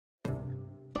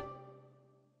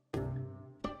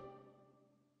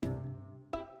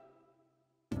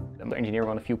I'm engineering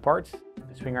on a few parts.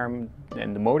 The swing arm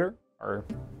and the motor are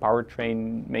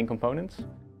powertrain main components.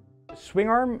 The swing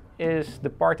arm is the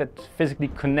part that physically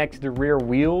connects the rear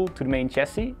wheel to the main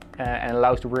chassis and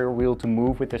allows the rear wheel to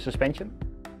move with the suspension.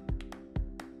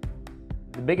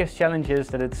 The biggest challenge is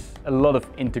that it's a lot of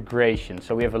integration.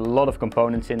 So we have a lot of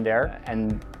components in there,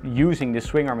 and using the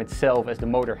swing arm itself as the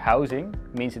motor housing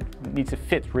means it needs to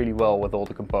fit really well with all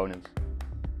the components.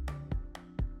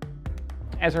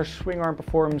 As our swing arm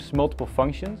performs multiple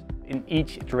functions, in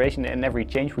each iteration and every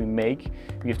change we make,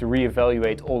 we have to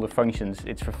reevaluate all the functions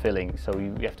it's fulfilling. So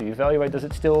you have to evaluate, does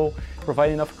it still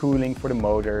provide enough cooling for the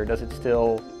motor? Does it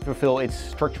still fulfill its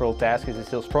structural task? Is it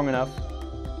still strong enough?